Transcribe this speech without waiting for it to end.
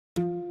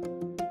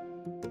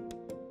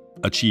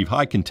Achieve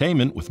high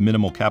containment with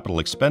minimal capital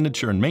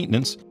expenditure and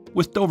maintenance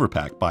with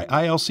DoverPac by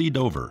ILC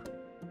Dover.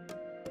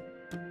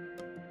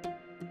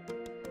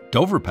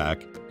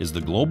 DoverPac is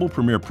the global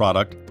premier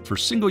product for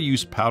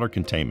single-use powder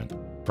containment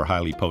for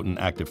highly potent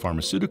active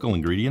pharmaceutical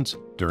ingredients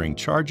during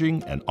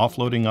charging and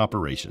offloading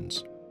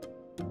operations.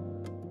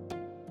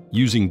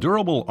 Using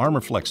durable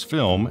ArmorFlex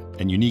film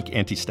and unique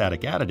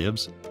anti-static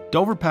additives,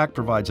 DoverPac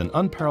provides an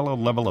unparalleled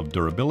level of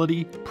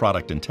durability,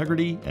 product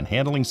integrity, and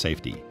handling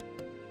safety.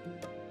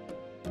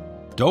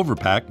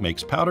 DoverPac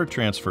makes powder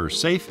transfer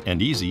safe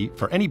and easy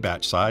for any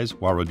batch size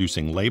while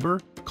reducing labor,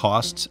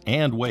 costs,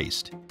 and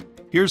waste.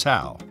 Here's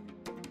how.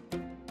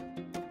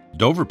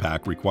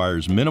 DoverPac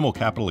requires minimal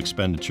capital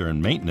expenditure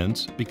and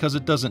maintenance because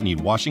it doesn't need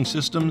washing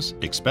systems,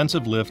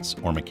 expensive lifts,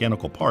 or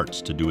mechanical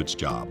parts to do its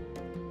job.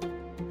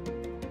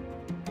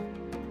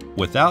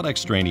 Without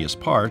extraneous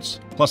parts,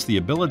 plus the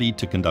ability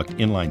to conduct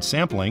inline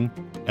sampling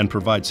and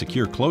provide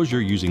secure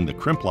closure using the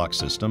crimp lock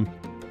system,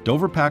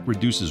 DoverPac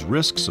reduces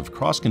risks of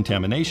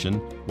cross-contamination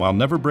while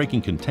never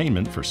breaking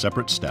containment for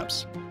separate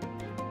steps.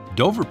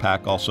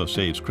 DoverPac also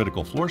saves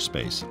critical floor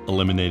space,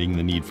 eliminating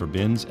the need for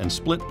bins and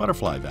split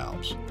butterfly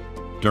valves.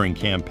 During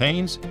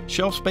campaigns,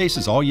 shelf space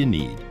is all you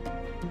need.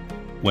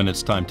 When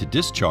it's time to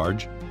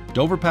discharge,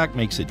 DoverPac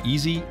makes it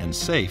easy and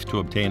safe to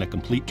obtain a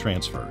complete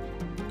transfer,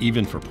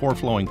 even for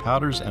poor-flowing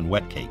powders and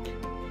wet cake.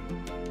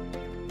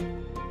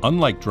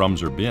 Unlike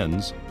drums or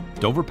bins,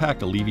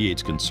 DoverPac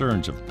alleviates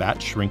concerns of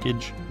batch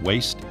shrinkage,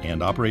 waste,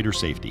 and operator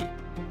safety.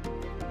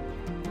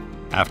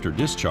 After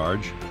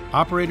discharge,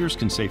 operators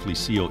can safely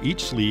seal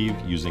each sleeve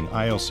using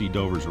ILC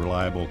Dover's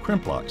reliable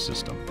crimp lock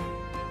system.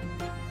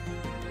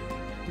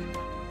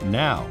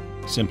 Now,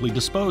 simply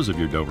dispose of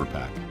your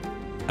DoverPac.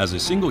 As a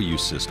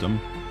single-use system,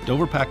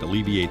 DoverPac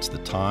alleviates the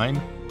time,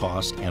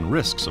 cost, and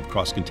risks of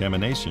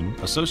cross-contamination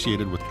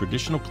associated with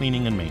traditional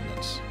cleaning and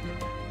maintenance.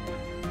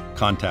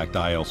 Contact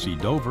ILC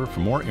Dover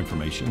for more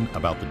information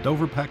about the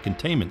DoverPac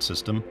containment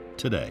system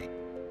today.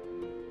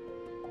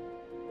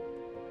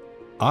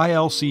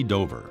 ILC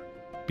Dover,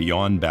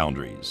 beyond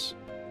boundaries.